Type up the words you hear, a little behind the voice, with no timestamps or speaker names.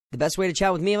The best way to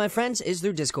chat with me and my friends is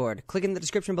through Discord. Click in the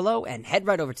description below and head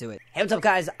right over to it. Hey, what's up,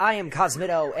 guys? I am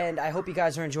Cosmitto, and I hope you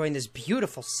guys are enjoying this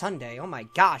beautiful Sunday. Oh my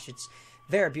gosh, it's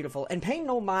very beautiful. And paying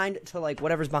no mind to, like,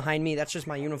 whatever's behind me. That's just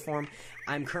my uniform.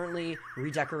 I'm currently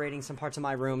redecorating some parts of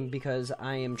my room because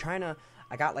I am trying to...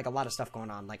 I got, like, a lot of stuff going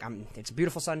on. Like, it's a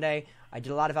beautiful Sunday. I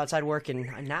did a lot of outside work,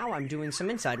 and now I'm doing some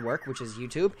inside work, which is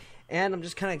YouTube. And I'm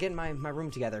just kind of getting my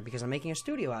room together because I'm making a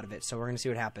studio out of it. So we're going to see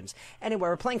what happens. Anyway,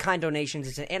 we're playing Kind Donations.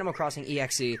 It's an Animal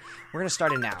Crossing.exe. We're going to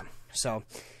start it now. So,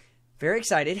 very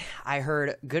excited. I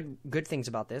heard good things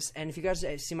about this. And if you guys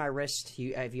see my wrist,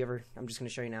 have you ever... I'm just going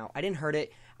to show you now. I didn't hurt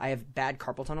it. I have bad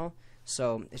carpal tunnel.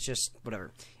 So, it's just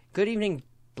whatever. Good evening,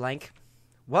 blank.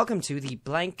 Welcome to the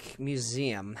blank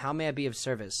museum. How may I be of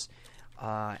service?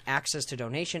 Access to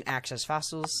donation, access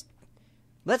fossils.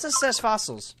 Let's assess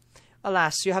fossils.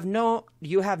 Alas, you have no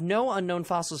unknown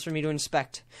fossils for me to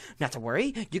inspect. Not to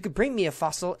worry, you could bring me a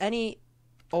fossil any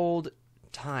old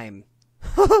time.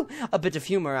 A bit of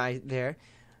humor there.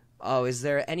 Oh, is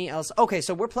there any else? Okay,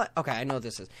 so we're okay, I know what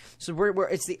this is. So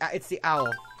it's the owl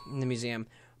in the museum.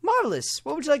 Marvelous.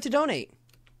 What would you like to donate?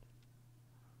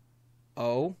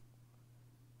 Oh.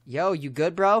 Yo, you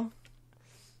good, bro?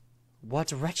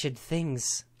 What wretched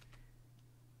things.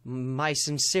 My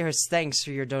sincerest thanks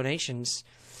for your donations.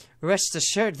 Rest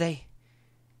assured they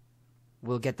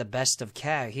will get the best of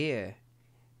care here.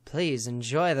 Please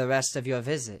enjoy the rest of your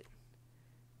visit.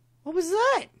 What was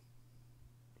that?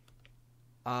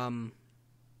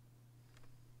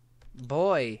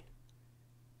 Boy.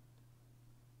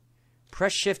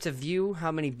 Press shift to view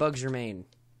how many bugs remain.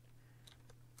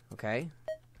 Okay.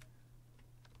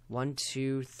 1,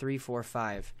 2, 3, 4,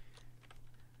 5.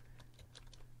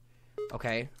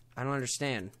 Okay, I don't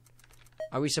understand.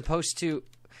 Are we supposed to...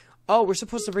 Oh, we're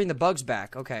supposed to bring the bugs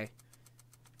back. Okay.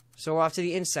 So we're off to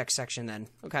the insect section then.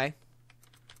 Okay.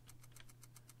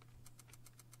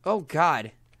 Oh,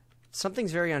 God.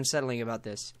 Something's very unsettling about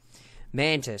this.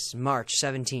 Mantis, March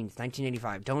 17th,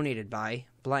 1985. Donated by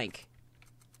blank.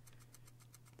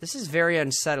 This is very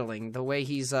unsettling, the way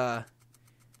he's,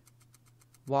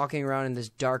 walking around in this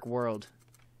dark world.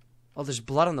 Oh, there's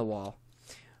blood on the wall.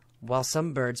 While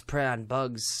some birds prey on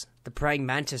bugs, the praying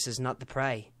mantis is not the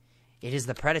prey. It is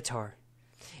the predator.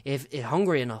 If it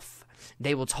hungry enough,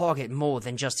 they will target more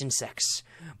than just insects,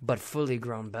 but fully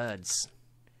grown birds.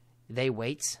 They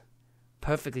wait,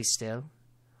 perfectly still,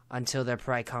 until their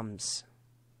prey comes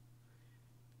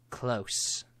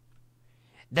close.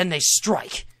 Then they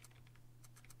strike.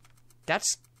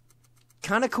 That's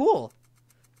kind of cool.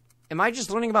 Am I just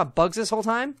learning about bugs this whole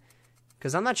time?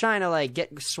 Because I'm not trying to, like, get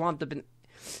swamped up in...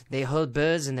 They hold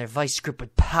birds in their vice grip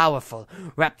with powerful,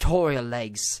 raptorial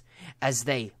legs as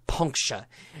they puncture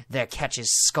their catch's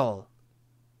skull.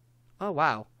 Oh,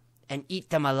 wow. And eat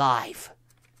them alive.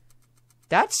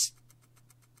 That's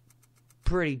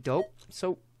pretty dope.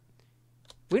 So,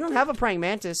 we don't have a praying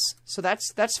mantis, so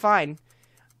that's fine.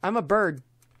 I'm a bird,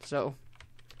 so...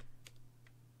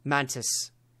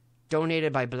 Mantis.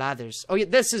 Donated by Blathers. Oh, yeah,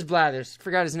 this is Blathers.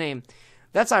 Forgot his name.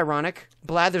 That's ironic.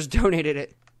 Blathers donated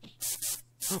it.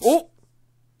 Oh!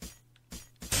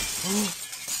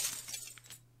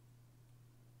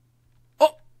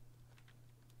 Oh!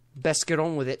 Best get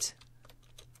on with it.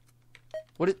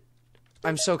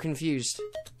 I'm so confused.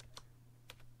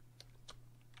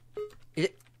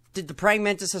 Did the praying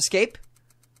mantis escape?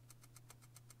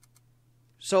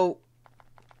 So...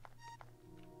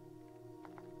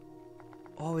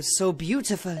 Oh, it's so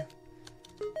beautiful.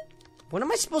 What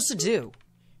am I supposed to do?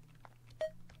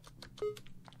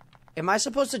 Am I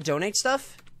supposed to donate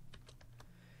stuff?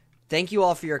 Thank you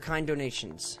all for your kind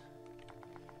donations.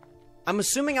 I'm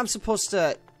assuming I'm supposed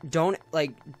to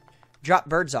drop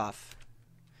birds off.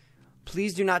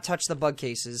 Please do not touch the bug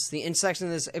cases. The insects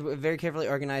in this are very carefully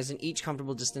organized and each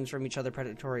comfortable distance from each other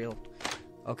predatorial.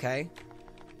 Okay.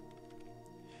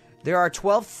 There are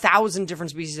 12,000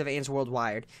 different species of ants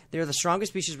worldwide. They are the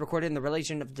strongest species recorded in the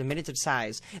relation of diminutive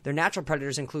size. Their natural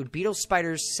predators include beetles,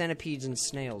 spiders, centipedes, and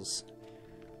snails.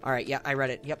 Alright, yeah, I read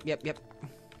it. Yep.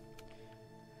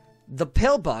 The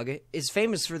pill bug is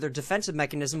famous for their defensive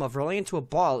mechanism of rolling into a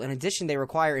ball. In addition, they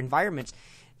require environments.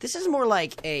 This is more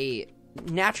like a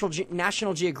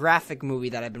National Geographic movie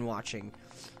that I've been watching.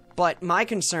 But my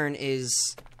concern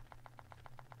is...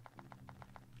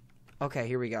 Okay,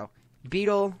 here we go.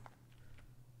 Beetle...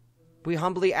 We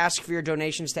humbly ask for your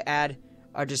donations to add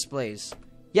our displays.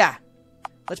 Yeah.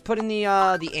 Let's put in the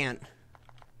ant.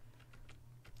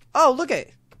 Oh, look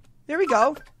it. There we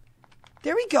go.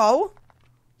 There we go.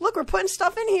 Look, we're putting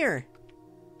stuff in here.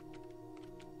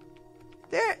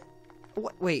 There.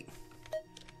 Wait.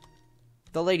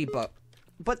 The ladybug.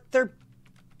 But they're...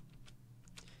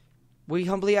 We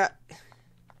humbly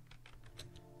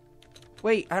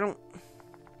Wait, I don't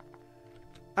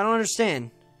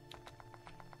understand.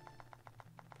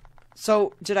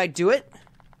 So, did I do it?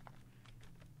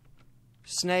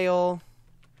 Snail.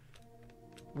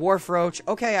 Wharf roach.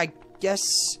 Okay, I guess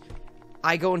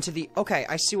I go into the... Okay,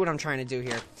 I see what I'm trying to do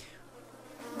here.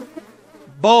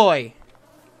 Boy.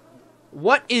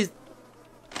 What is...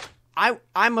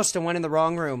 I must have went in the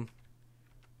wrong room.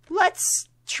 Let's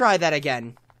try that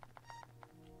again.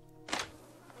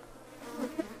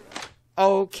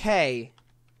 Okay.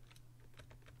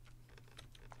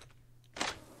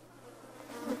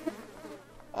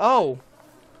 Oh.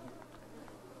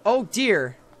 Oh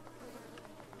dear.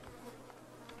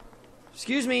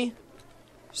 Excuse me.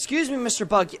 Excuse me, Mr.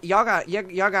 Bug. Y'all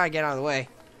gotta get out of the way.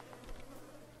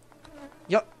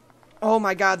 Yup. Oh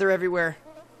my god, they're everywhere.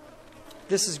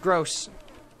 This is gross.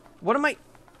 What am I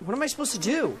supposed to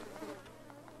do?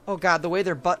 Oh god, the way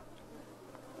they're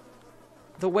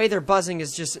buzzing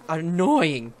is just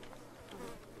annoying.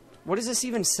 What does this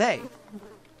even say?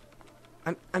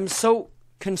 I'm so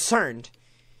concerned.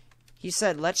 He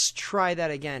said, let's try that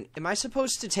again. Am I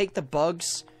supposed to take the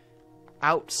bugs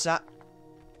outside?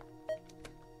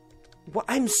 What?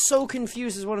 I'm so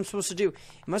confused as what I'm supposed to do.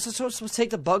 Am I supposed to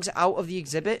take the bugs out of the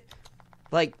exhibit?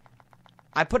 Like,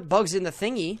 I put bugs in the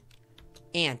thingy.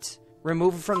 Ant.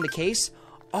 Remove it from the case.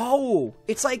 Oh,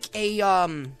 it's like a,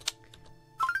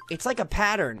 it's like a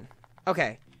pattern.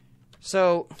 Okay.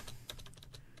 So,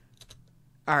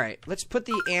 alright, let's put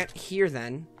the ant here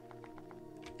then.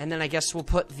 And then I guess we'll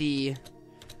put the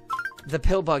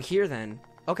pill bug here then.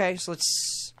 Okay, so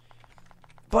let's...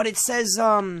 But it says,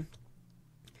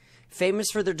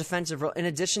 famous for their defensive role. In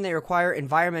addition, they require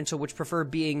environmental, which prefer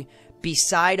being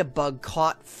beside a bug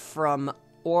caught from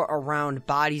or around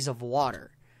bodies of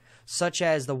water, such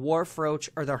as the wharf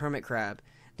roach or the hermit crab.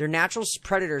 They're natural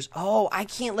predators. Oh, I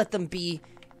can't let them be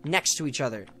next to each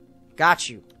other. Got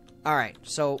you. Alright,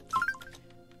 so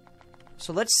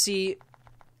let's see.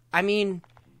 I mean...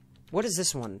 What is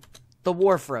this one? The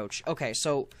wharf roach. Okay,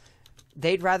 so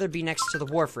they'd rather be next to the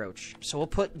wharf roach. So we'll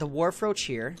put the wharf roach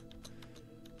here.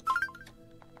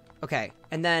 Okay,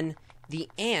 and then the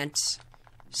ant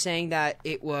saying that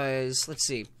it was, let's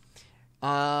see,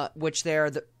 which they are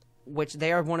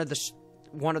one of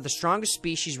the strongest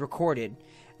species recorded.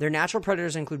 Their natural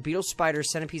predators include beetles,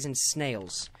 spiders, centipedes, and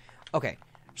snails. Okay,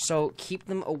 so keep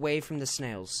them away from the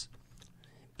snails.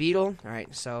 Beetle. All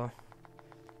right, so,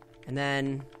 and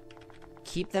then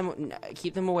keep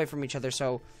them away from each other.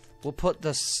 So we'll put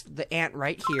the ant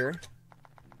right here,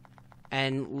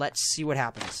 and let's see what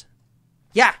happens.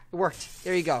 Yeah, it worked.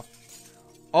 There you go.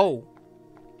 Oh.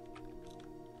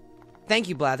 Thank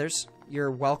you, Blathers.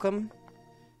 You're welcome,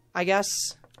 I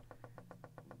guess.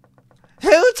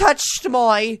 Who touched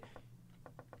my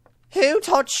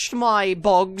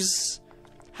bugs?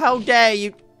 How dare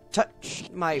you touch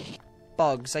my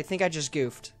bugs? I think I just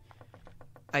goofed.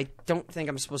 I don't think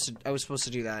I was supposed to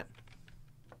do that.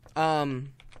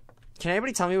 Can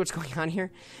anybody tell me what's going on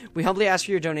here? We humbly ask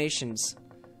for your donations.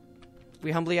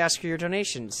 We humbly ask for your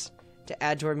donations to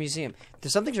add to our museum.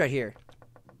 There's something's right here.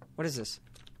 What is this?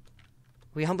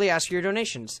 We humbly ask for your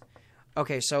donations.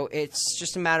 Okay, so it's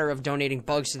just a matter of donating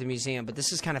bugs to the museum, but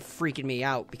this is kind of freaking me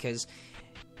out because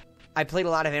I played a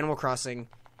lot of Animal Crossing,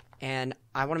 and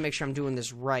I want to make sure I'm doing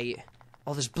this right.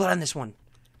 Oh, there's blood on this one.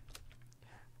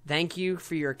 Thank you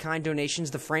for your kind donations.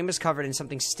 The frame is covered in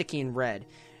something sticky and red.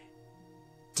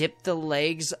 Dip the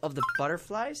legs of the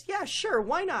butterflies? Yeah, sure,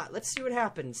 why not? Let's see what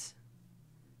happens.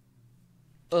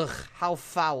 Ugh, how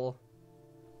foul.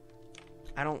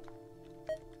 I don't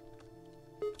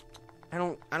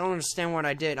understand what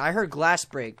I did. I heard glass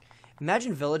break.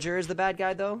 Imagine Villager is the bad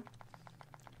guy, though.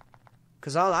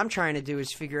 Because all I'm trying to do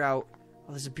is figure out...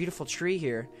 Oh, there's a beautiful tree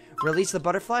here. Release the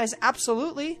butterflies?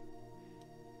 Absolutely.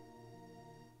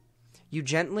 You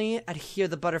gently adhere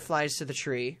the butterflies to the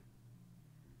tree.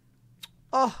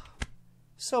 Oh,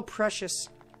 so precious.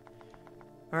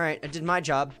 Alright, I did my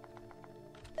job.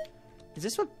 Is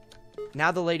this what...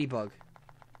 Now the ladybug.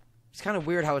 It's kind of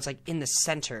weird how it's like in the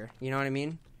center. You know what I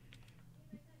mean?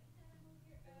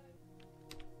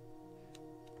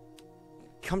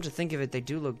 Come to think of it, they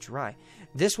do look dry.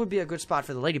 This would be a good spot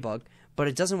for the ladybug, but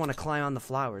it doesn't want to climb on the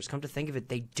flowers. Come to think of it,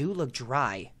 they do look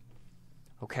dry.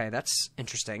 Okay, that's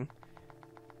interesting.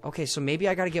 Okay, so maybe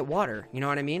I gotta get water. You know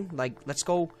what I mean? Like, let's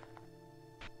go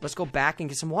back and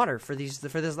get some water for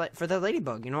the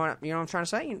ladybug. You know what I'm trying to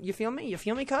say? You feel me? You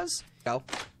feel me, cuz? Go.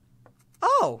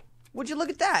 Oh, would you look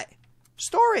at that?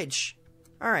 Storage.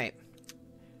 All right.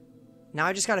 Now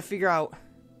I just gotta figure out.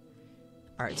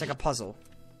 All right, it's like a puzzle.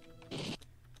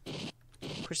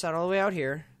 Push that all the way out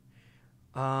here.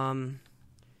 Okay.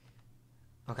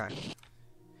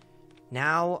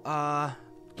 Now,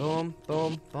 boom,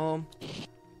 boom, boom.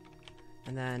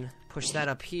 And then push that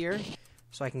up here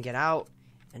so I can get out.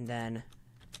 And then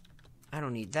I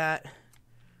don't need that.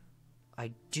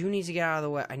 I do need to get out of the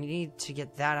way. I need to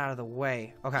get that out of the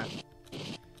way. Okay.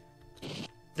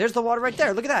 There's the water right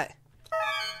there. Look at that.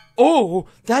 Oh,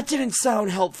 that didn't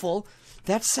sound helpful.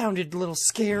 That sounded a little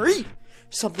scary.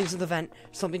 Something's in the vent.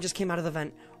 Something just came out of the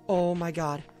vent. Oh my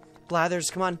god. Blathers,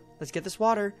 come on. Let's get this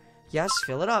water. Yes,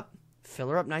 fill it up. Fill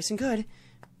her up nice and good.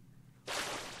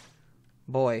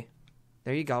 Boy.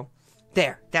 There you go.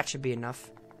 There. That should be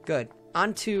enough. Good.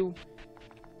 On to...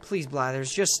 Please,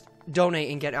 Blathers, just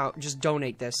donate and get out. Just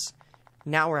donate this.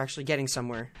 Now we're actually getting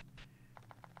somewhere.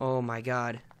 Oh my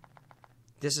god.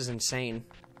 This is insane.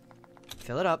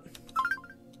 Fill it up.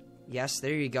 Yes,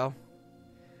 there you go.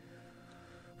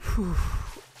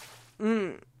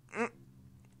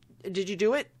 Did you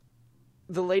do it?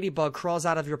 The ladybug crawls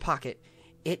out of your pocket.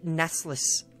 It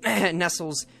nestles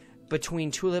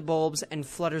between tulip bulbs and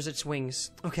flutters its wings.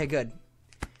 Okay, good.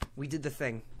 We did the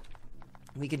thing.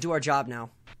 We can do our job now.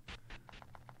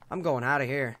 I'm going out of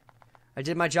here. I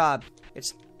did my job.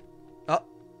 It's... Oh,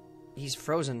 he's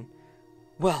frozen.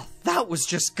 Well, that was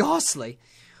just ghastly.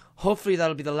 Hopefully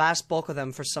that'll be the last bulk of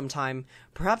them for some time.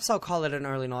 Perhaps I'll call it an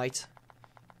early night.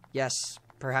 Yes,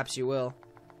 perhaps you will.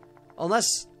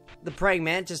 Unless the praying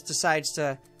mantis decides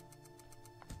to...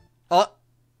 Oh!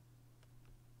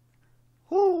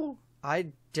 Ooh!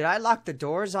 Did I lock the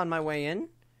doors on my way in?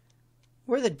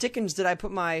 Where the dickens did I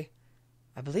put my...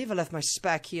 I believe I left my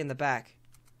spare key in the back.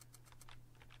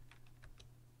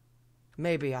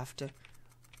 Maybe after.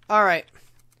 Alright.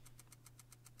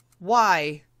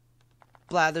 Why,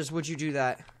 Blathers, would you do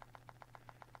that?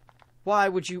 Why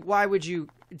would you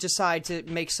decide to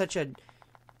make such an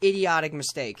idiotic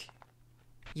mistake?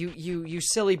 You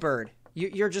silly bird.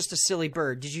 You're just a silly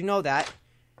bird. Did you know that?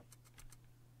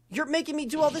 You're making me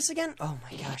do all this again? Oh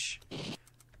my gosh.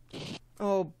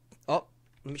 Oh, let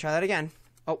me try that again.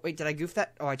 Oh, wait, did I goof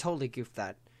that? Oh, I totally goofed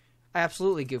that. I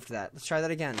absolutely goofed that. Let's try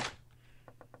that again.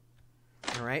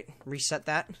 Alright, reset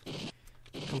that.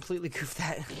 Completely goofed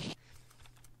that.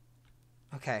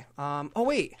 Okay, oh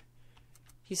wait.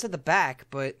 He said the back,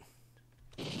 but...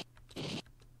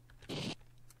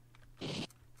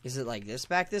 Is it like this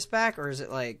back, or is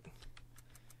it like...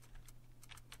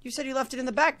 You said you left it in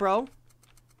the back, bro.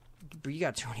 But you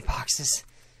got too many boxes.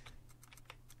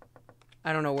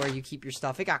 I don't know where you keep your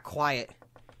stuff. It got quiet.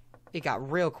 It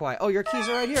got real quiet. Oh, your keys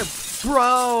are right here.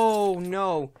 Bro,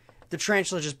 no. The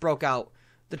tarantula just broke out.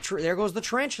 There goes the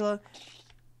tarantula.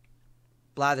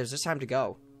 Blathers, it's time to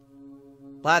go.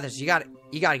 Blathers, you gotta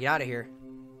get out of here.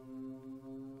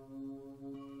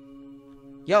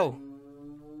 Yo.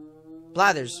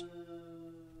 Blathers.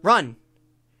 Run.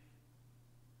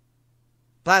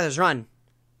 Blathers, run.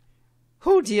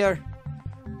 Oh, dear.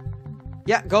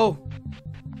 Yeah, go.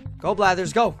 Go,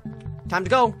 Blathers, go. Time to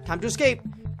go. Time to escape.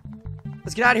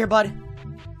 Let's get out of here, bud.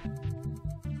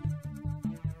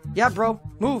 Yeah, bro.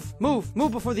 Move, move,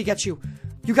 move before they get you.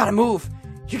 You gotta move.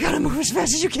 You gotta move as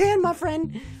fast as you can, my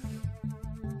friend.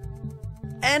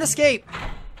 And escape.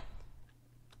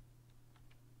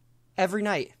 Every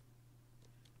night.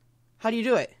 How do you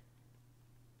do it?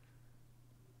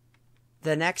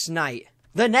 The next night.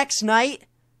 The next night?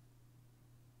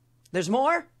 There's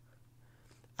more?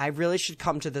 I really should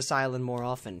come to this island more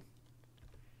often.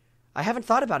 I haven't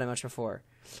thought about it much before.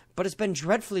 But it's been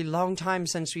dreadfully long time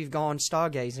since we've gone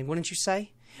stargazing, wouldn't you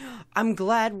say? I'm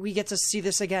glad we get to see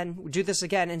this again, do this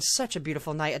again, and such a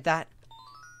beautiful night at that.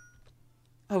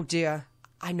 Oh dear,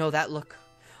 I know that look.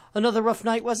 Another rough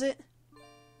night, was it?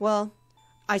 Well,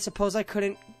 I suppose I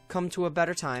couldn't come to a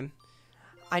better time.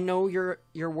 I know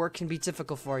your work can be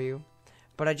difficult for you,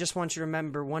 but I just want you to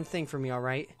remember one thing for me,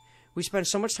 alright? We spend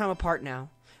so much time apart now,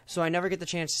 so I never get the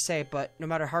chance to say it, but no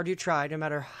matter how hard you try, no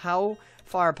matter how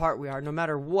far apart we are, no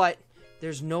matter what,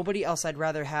 there's nobody else I'd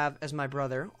rather have as my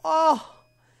brother. Oh!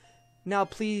 Now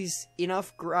please,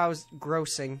 enough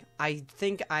grousing. I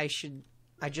think I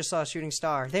just saw a shooting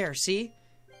star. There, see?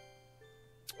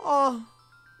 Oh.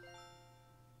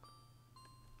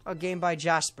 A game by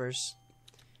Jaspers.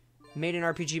 Made in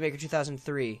RPG Maker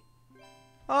 2003.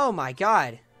 Oh my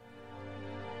god.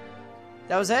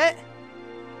 That was it?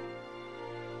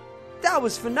 That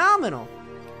was phenomenal.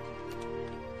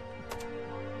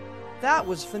 That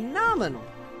was phenomenal.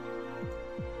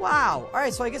 Wow.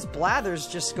 Alright, so I guess Blathers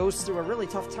just goes through a really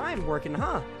tough time working,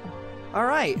 huh?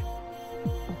 Alright.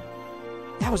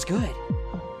 That was good.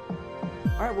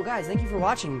 Alright, well guys, thank you for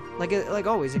watching. Like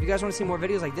always, if you guys want to see more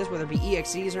videos like this, whether it be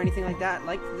EXEs or anything like that,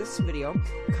 like this video,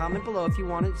 comment below if you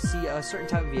want to see a certain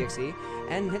type of EXE,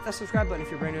 and hit that subscribe button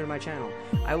if you're brand new to my channel.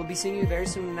 I will be seeing you very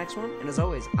soon in the next one, and as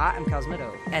always, I am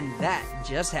Cosmitto, and that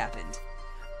just happened.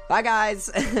 Bye guys!